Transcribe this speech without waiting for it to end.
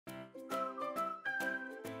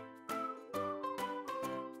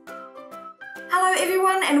Hello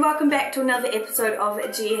everyone and welcome back to another episode of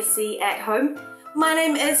GSC at Home. My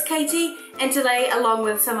name is Katie and today, along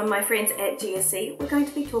with some of my friends at GSC, we're going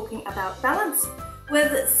to be talking about balance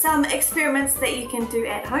with some experiments that you can do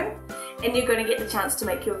at home, and you're going to get the chance to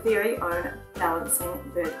make your very own balancing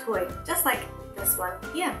bird toy, just like this one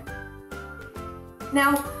here.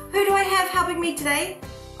 Now, who do I have helping me today?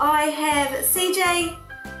 I have CJ,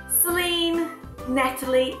 Celine,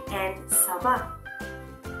 Natalie and Saba.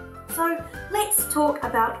 So let's talk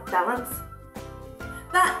about balance.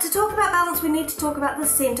 But to talk about balance we need to talk about the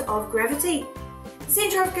centre of gravity. The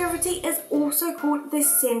centre of gravity is also called the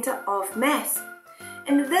centre of mass.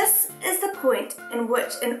 And this is the point in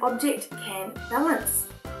which an object can balance.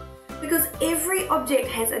 Because every object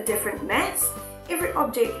has a different mass, every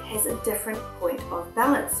object has a different point of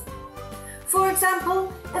balance. For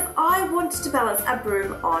example, if I wanted to balance a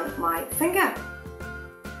broom on my finger,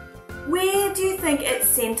 where do you think its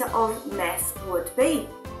centre of mass would be?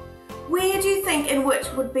 Where do you think in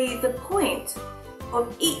which would be the point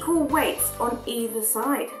of equal weights on either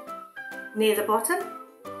side? Near the bottom,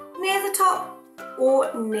 near the top,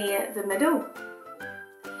 or near the middle?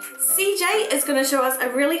 CJ is going to show us a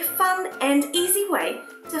really fun and easy way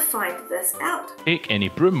to find this out. Take any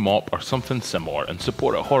broom mop or something similar and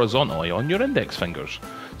support it horizontally on your index fingers.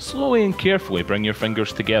 Slowly and carefully bring your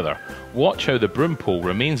fingers together. Watch how the broom pole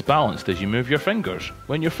remains balanced as you move your fingers.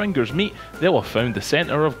 When your fingers meet, they'll have found the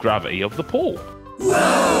centre of gravity of the pole.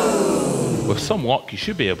 Whoa! With some luck, you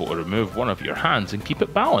should be able to remove one of your hands and keep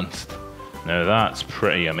it balanced. Now that's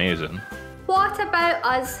pretty amazing. What about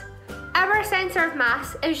us? Our centre of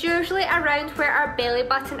mass is usually around where our belly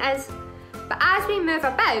button is, but as we move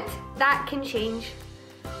about, that can change.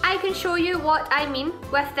 I can show you what I mean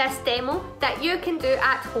with this demo that you can do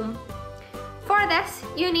at home. For this,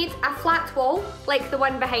 you need a flat wall like the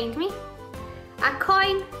one behind me, a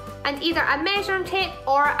coin, and either a measuring tape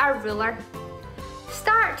or a ruler.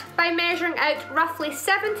 Start by measuring out roughly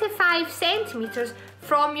 75 centimetres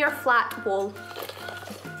from your flat wall.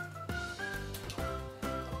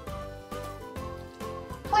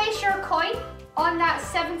 Place your coin on that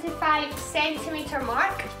 75 centimetre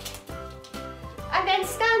mark and then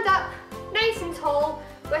stand up nice and tall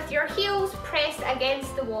with your heels pressed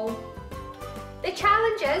against the wall. The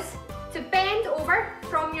challenge is to bend over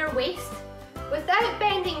from your waist without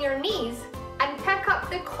bending your knees and pick up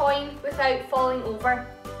the coin without falling over,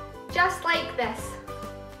 just like this.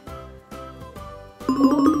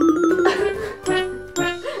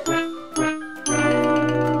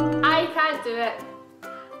 I can't do it.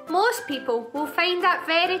 Most people will find that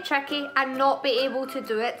very tricky and not be able to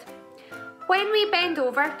do it. When we bend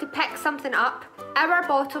over to pick something up, our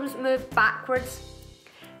bottoms move backwards.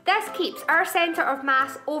 This keeps our centre of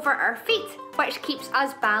mass over our feet, which keeps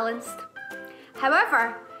us balanced.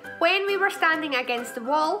 However, when we were standing against the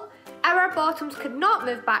wall, our bottoms could not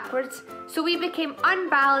move backwards, so we became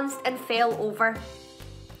unbalanced and fell over.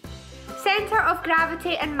 Centre of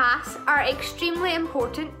gravity and mass are extremely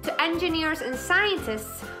important to engineers and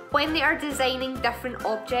scientists when they are designing different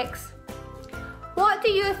objects. What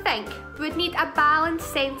do you think would need a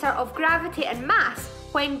balanced centre of gravity and mass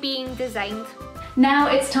when being designed? Now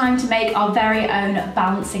it's time to make our very own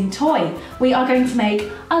balancing toy. We are going to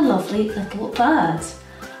make a lovely little bird.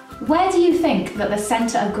 Where do you think that the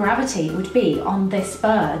centre of gravity would be on this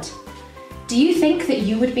bird? Do you think that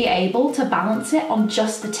you would be able to balance it on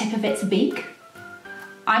just the tip of its beak?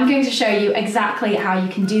 I'm going to show you exactly how you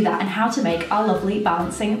can do that and how to make our lovely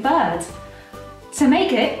balancing bird. To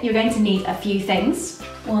make it, you're going to need a few things.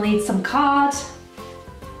 We'll need some card,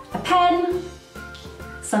 a pen,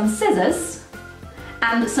 some scissors,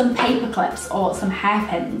 and some paper clips or some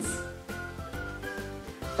hairpins.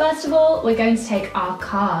 First of all, we're going to take our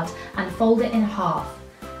card and fold it in half.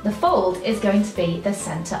 The fold is going to be the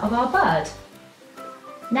centre of our bird.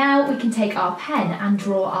 Now we can take our pen and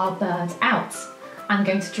draw our bird out. I'm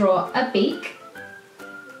going to draw a beak,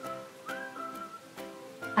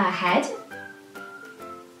 a head,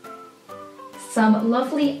 some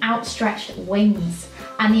lovely outstretched wings.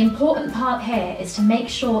 And the important part here is to make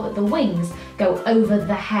sure that the wings go over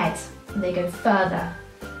the head and they go further.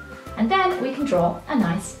 And then we can draw a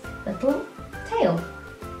nice little tail.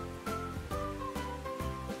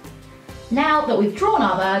 Now that we've drawn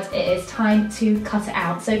our bird, it is time to cut it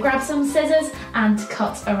out. So grab some scissors and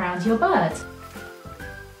cut around your bird.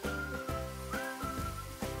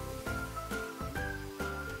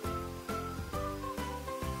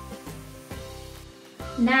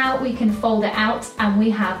 Now we can fold it out and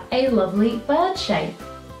we have a lovely bird shape.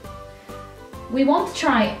 We want to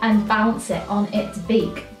try and balance it on its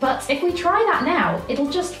beak, but if we try that now,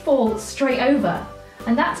 it'll just fall straight over.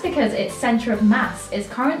 and that's because its centre of mass is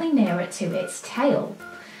currently nearer to its tail.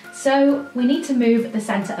 So we need to move the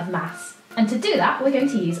centre of mass, and to do that we're going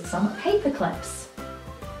to use some paper clips.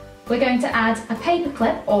 We're going to add a paper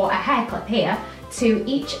clip or a hair clip here to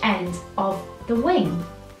each end of the wing,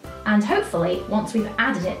 and hopefully once we've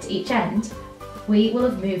added it to each end we will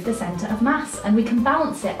have moved the centre of mass and we can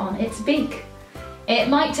balance it on its beak. It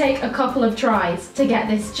might take a couple of tries to get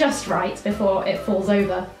this just right before it falls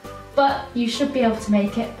over, but you should be able to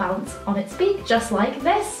make it balance on its beak just like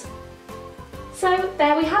this. So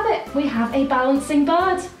there we have it, we have a balancing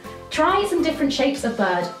bird. Try some different shapes of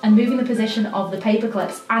bird and moving the position of the paper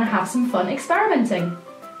clips and have some fun experimenting.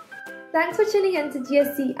 Thanks for tuning in to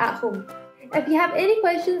GSC at Home. If you have any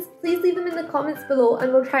questions, please leave them in the comments below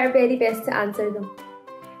and we'll try our very best to answer them.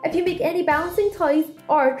 If you make any balancing toys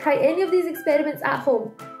or try any of these experiments at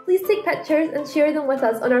home, please take pictures and share them with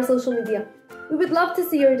us on our social media. We would love to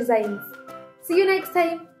see your designs. See you next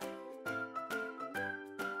time!